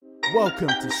Welcome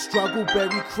to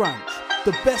Struggleberry Crunch,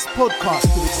 the best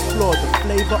podcast to explore the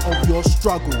flavor of your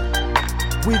struggle.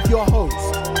 With your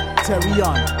host,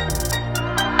 Teriana.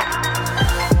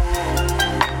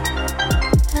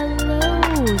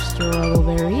 Hello,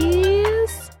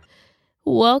 Struggleberries.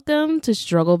 Welcome to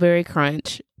Struggleberry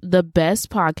Crunch, the best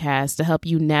podcast to help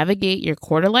you navigate your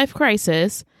quarter-life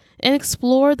crisis and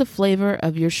explore the flavor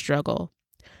of your struggle.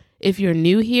 If you're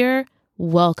new here,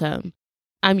 welcome.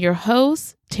 I'm your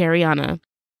host, Teriana,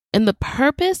 and the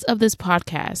purpose of this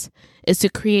podcast is to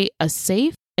create a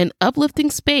safe and uplifting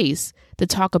space to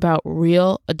talk about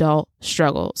real adult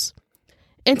struggles.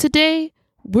 And today,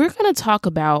 we're going to talk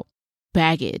about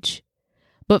baggage.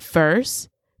 But first,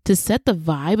 to set the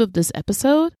vibe of this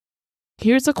episode,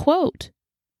 here's a quote.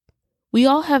 We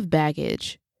all have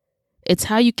baggage. It's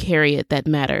how you carry it that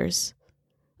matters.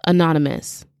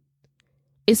 Anonymous.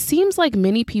 It seems like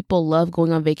many people love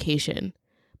going on vacation,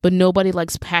 but nobody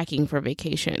likes packing for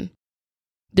vacation.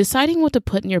 Deciding what to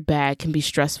put in your bag can be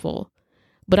stressful,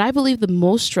 but I believe the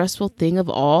most stressful thing of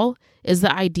all is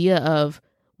the idea of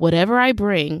whatever I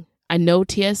bring, I know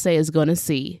TSA is going to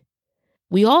see.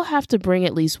 We all have to bring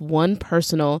at least one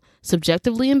personal,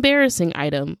 subjectively embarrassing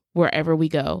item wherever we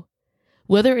go.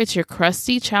 Whether it's your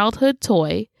crusty childhood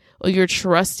toy or your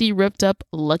trusty ripped up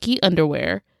lucky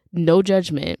underwear, no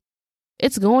judgment.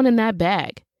 It's going in that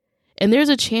bag. And there's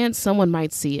a chance someone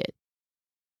might see it.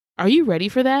 Are you ready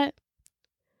for that?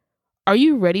 Are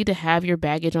you ready to have your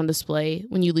baggage on display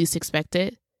when you least expect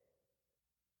it?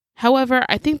 However,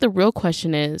 I think the real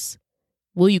question is,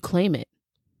 will you claim it?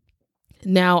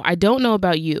 Now, I don't know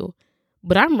about you,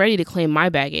 but I'm ready to claim my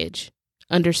baggage,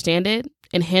 understand it,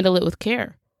 and handle it with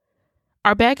care.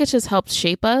 Our baggage has helped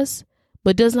shape us,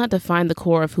 but does not define the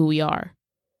core of who we are.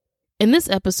 In this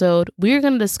episode, we are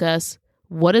going to discuss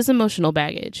what is emotional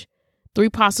baggage, 3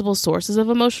 possible sources of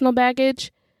emotional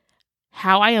baggage,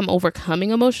 how I am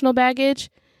overcoming emotional baggage,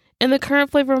 and the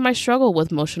current flavor of my struggle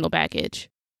with emotional baggage.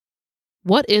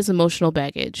 What is emotional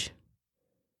baggage?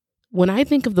 When I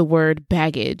think of the word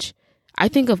baggage, I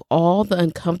think of all the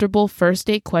uncomfortable first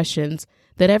date questions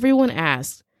that everyone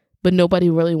asks, but nobody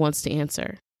really wants to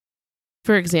answer.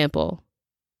 For example,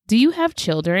 do you have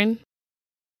children?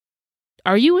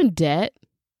 Are you in debt?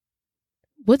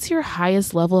 What's your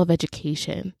highest level of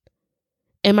education?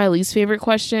 And my least favorite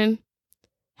question,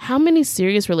 how many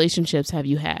serious relationships have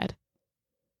you had?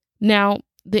 Now,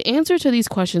 the answer to these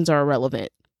questions are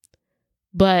irrelevant,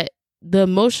 but the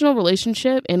emotional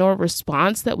relationship and or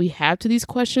response that we have to these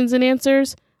questions and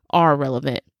answers are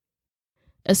relevant,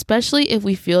 especially if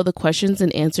we feel the questions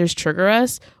and answers trigger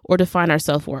us or define our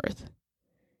self-worth.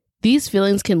 These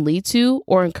feelings can lead to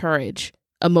or encourage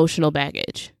emotional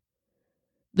baggage.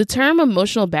 The term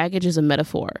emotional baggage is a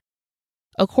metaphor.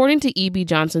 According to E.B.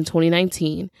 Johnson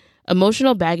 2019,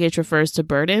 emotional baggage refers to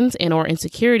burdens and or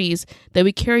insecurities that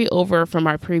we carry over from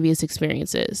our previous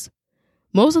experiences.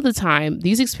 Most of the time,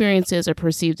 these experiences are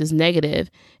perceived as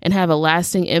negative and have a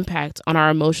lasting impact on our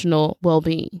emotional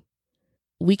well-being.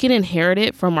 We can inherit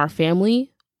it from our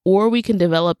family, or we can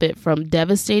develop it from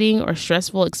devastating or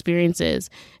stressful experiences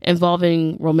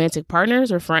involving romantic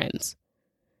partners or friends.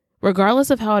 Regardless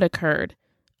of how it occurred,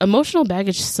 emotional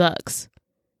baggage sucks.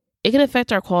 It can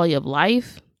affect our quality of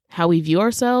life, how we view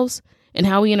ourselves, and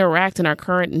how we interact in our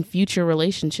current and future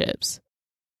relationships.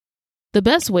 The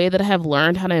best way that I have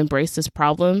learned how to embrace this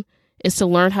problem is to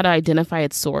learn how to identify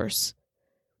its source.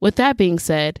 With that being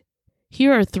said,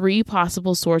 here are 3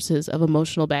 possible sources of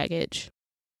emotional baggage.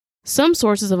 Some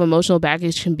sources of emotional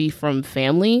baggage can be from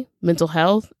family, mental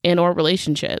health, and or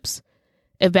relationships.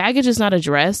 If baggage is not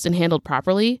addressed and handled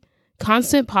properly,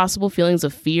 constant possible feelings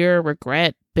of fear,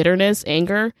 regret, bitterness,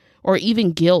 anger, or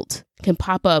even guilt can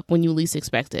pop up when you least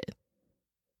expect it.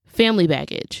 Family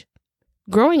baggage.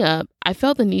 Growing up, I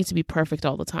felt the need to be perfect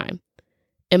all the time.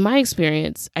 In my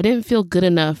experience, I didn't feel good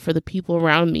enough for the people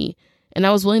around me, and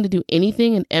I was willing to do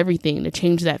anything and everything to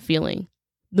change that feeling.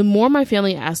 The more my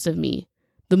family asked of me,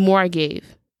 the more I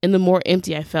gave, and the more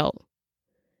empty I felt.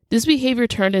 This behavior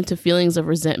turned into feelings of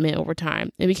resentment over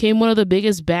time and became one of the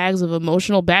biggest bags of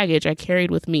emotional baggage I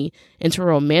carried with me into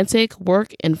romantic,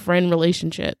 work, and friend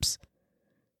relationships.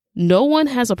 No one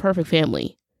has a perfect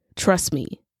family. Trust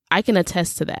me, I can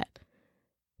attest to that.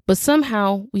 But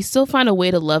somehow, we still find a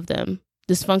way to love them,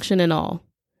 dysfunction and all.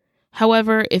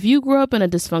 However, if you grew up in a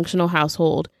dysfunctional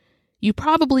household, you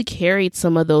probably carried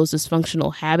some of those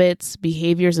dysfunctional habits,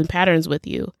 behaviors, and patterns with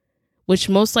you, which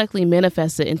most likely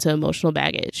manifested into emotional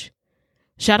baggage.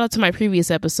 Shout out to my previous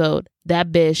episode,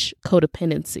 That Bish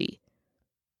Codependency.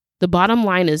 The bottom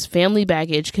line is family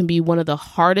baggage can be one of the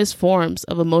hardest forms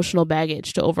of emotional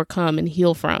baggage to overcome and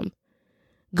heal from.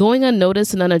 Going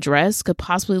unnoticed and unaddressed could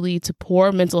possibly lead to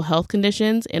poor mental health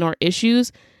conditions and or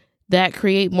issues that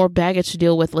create more baggage to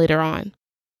deal with later on.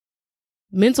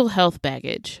 Mental health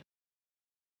baggage.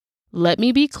 Let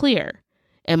me be clear.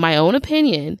 In my own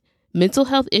opinion, mental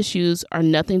health issues are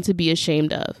nothing to be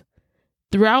ashamed of.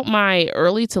 Throughout my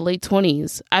early to late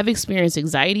 20s, I've experienced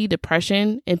anxiety,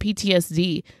 depression, and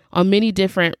PTSD on many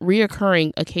different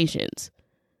reoccurring occasions.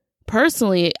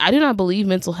 Personally, I do not believe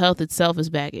mental health itself is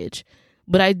baggage,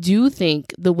 but I do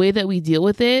think the way that we deal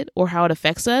with it or how it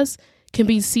affects us can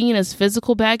be seen as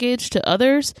physical baggage to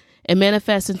others and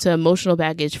manifest into emotional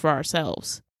baggage for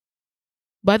ourselves.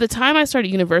 By the time I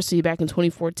started university back in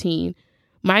 2014,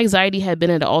 my anxiety had been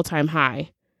at an all-time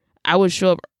high. I would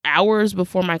show up hours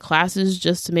before my classes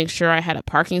just to make sure I had a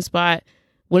parking spot,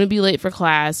 wouldn't be late for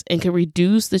class, and could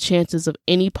reduce the chances of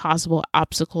any possible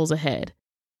obstacles ahead.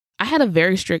 I had a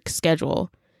very strict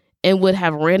schedule and would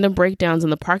have random breakdowns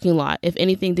in the parking lot if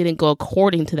anything didn't go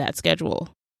according to that schedule.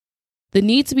 The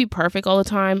need to be perfect all the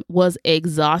time was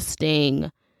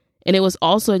exhausting, and it was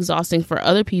also exhausting for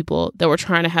other people that were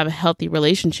trying to have a healthy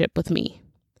relationship with me.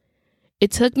 It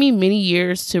took me many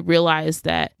years to realize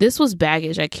that this was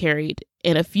baggage I carried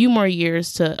and a few more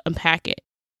years to unpack it.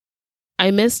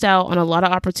 I missed out on a lot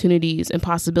of opportunities and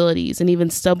possibilities and even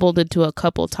stumbled into a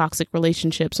couple toxic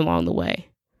relationships along the way.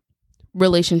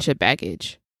 Relationship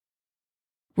baggage.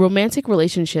 Romantic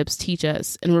relationships teach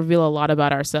us and reveal a lot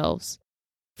about ourselves.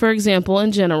 For example,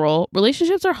 in general,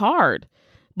 relationships are hard,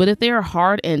 but if they are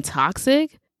hard and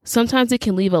toxic, sometimes it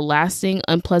can leave a lasting,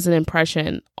 unpleasant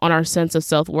impression on our sense of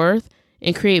self-worth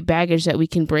and create baggage that we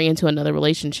can bring into another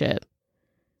relationship.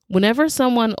 Whenever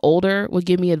someone older would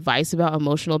give me advice about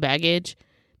emotional baggage,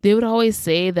 they would always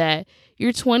say that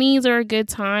your 20s are a good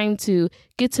time to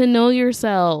get to know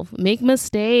yourself, make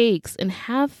mistakes, and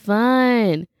have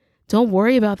fun. Don't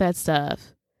worry about that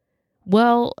stuff.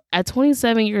 Well, at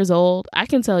 27 years old, I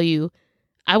can tell you,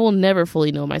 I will never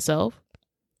fully know myself.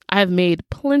 I have made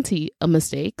plenty of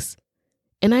mistakes,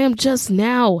 and I am just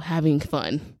now having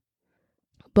fun.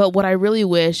 But what I really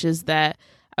wish is that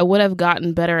I would have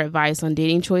gotten better advice on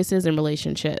dating choices and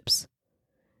relationships.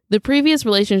 The previous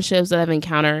relationships that I've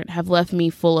encountered have left me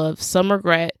full of some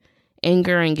regret,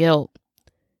 anger, and guilt.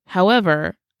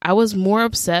 However, I was more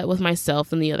upset with myself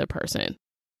than the other person.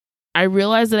 I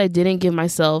realized that I didn't give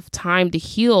myself time to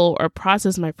heal or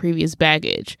process my previous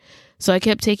baggage, so I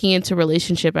kept taking it to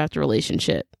relationship after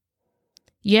relationship.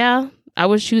 Yeah, I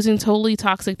was choosing totally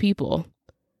toxic people.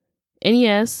 And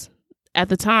yes, at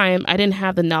the time, I didn't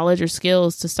have the knowledge or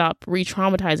skills to stop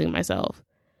re-traumatizing myself.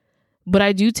 But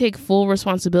I do take full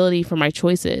responsibility for my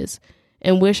choices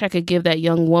and wish I could give that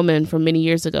young woman from many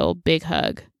years ago a big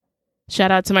hug. Shout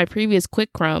out to my previous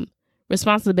quick crumb.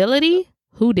 Responsibility?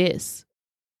 Who dis?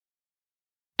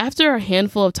 After a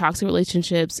handful of toxic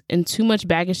relationships and too much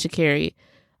baggage to carry,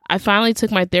 I finally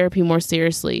took my therapy more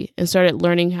seriously and started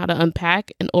learning how to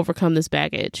unpack and overcome this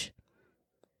baggage.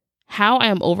 How I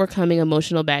am overcoming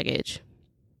emotional baggage.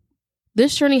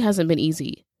 This journey hasn't been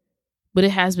easy, but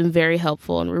it has been very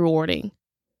helpful and rewarding.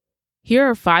 Here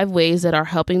are 5 ways that are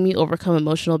helping me overcome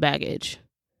emotional baggage.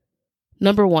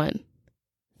 Number 1,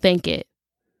 thank it.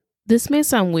 This may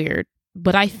sound weird,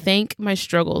 but I thank my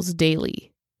struggles daily.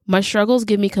 My struggles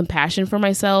give me compassion for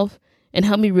myself and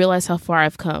help me realize how far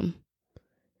I've come.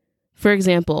 For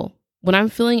example, when I'm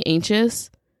feeling anxious,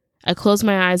 I close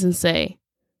my eyes and say,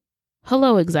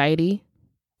 "Hello, anxiety.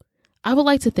 I would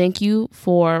like to thank you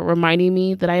for reminding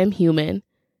me that I am human,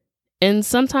 and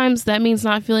sometimes that means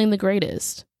not feeling the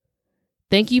greatest.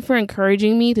 Thank you for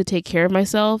encouraging me to take care of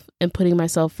myself and putting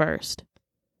myself first."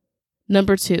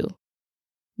 Number 2,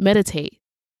 meditate.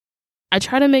 I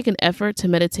try to make an effort to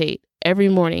meditate every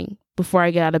morning before I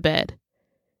get out of bed.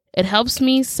 It helps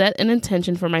me set an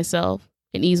intention for myself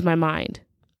and ease my mind.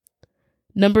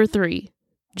 Number 3,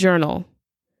 journal.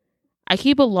 I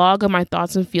keep a log of my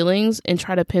thoughts and feelings and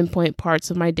try to pinpoint parts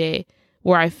of my day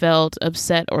where I felt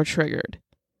upset or triggered.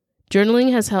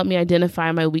 Journaling has helped me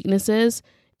identify my weaknesses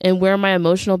and where my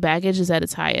emotional baggage is at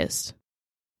its highest.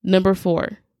 Number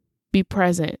 4, be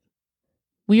present.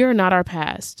 We are not our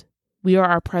past. We are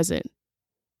our present.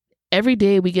 Every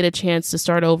day we get a chance to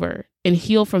start over and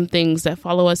heal from things that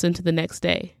follow us into the next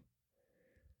day.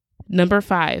 Number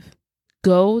 5,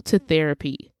 go to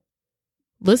therapy.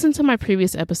 Listen to my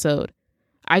previous episode.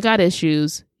 I got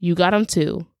issues, you got them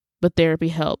too, but therapy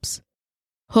helps.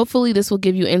 Hopefully this will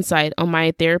give you insight on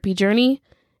my therapy journey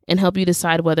and help you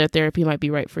decide whether therapy might be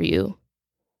right for you.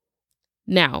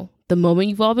 Now, the moment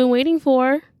you've all been waiting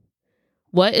for.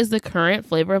 What is the current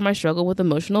flavor of my struggle with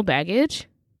emotional baggage?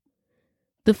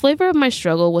 The flavor of my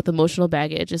struggle with emotional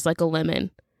baggage is like a lemon.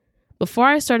 Before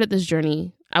I started this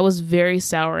journey, I was very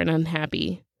sour and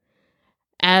unhappy.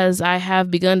 As I have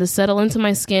begun to settle into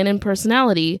my skin and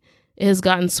personality, it has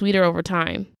gotten sweeter over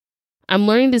time. I'm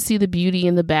learning to see the beauty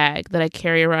in the bag that I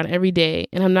carry around every day,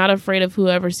 and I'm not afraid of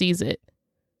whoever sees it.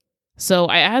 So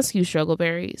I ask you,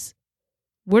 Struggleberries,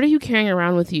 what are you carrying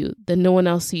around with you that no one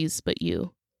else sees but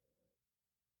you?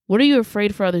 What are you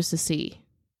afraid for others to see?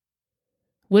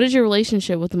 What is your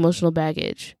relationship with emotional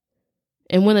baggage?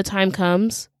 And when the time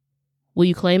comes, will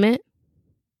you claim it?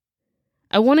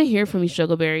 I want to hear from you,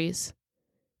 Struggleberries.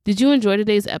 Did you enjoy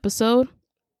today's episode?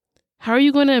 How are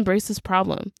you going to embrace this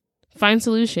problem, find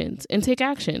solutions, and take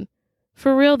action?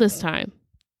 For real this time.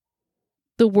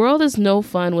 The world is no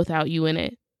fun without you in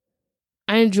it.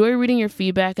 I enjoy reading your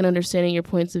feedback and understanding your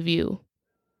points of view.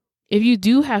 If you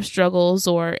do have struggles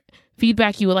or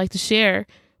feedback you would like to share,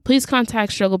 please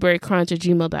contact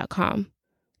struggleberrycrunch@gmail.com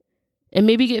and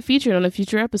maybe get featured on a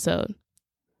future episode.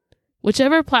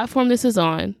 Whichever platform this is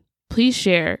on, please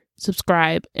share,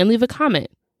 subscribe, and leave a comment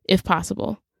if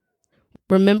possible.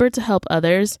 Remember to help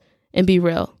others and be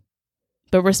real,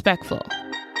 but respectfully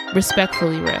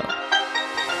real.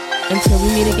 Until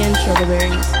we meet again,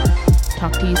 Struggleberries,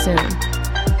 talk to you soon.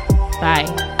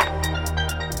 Bye.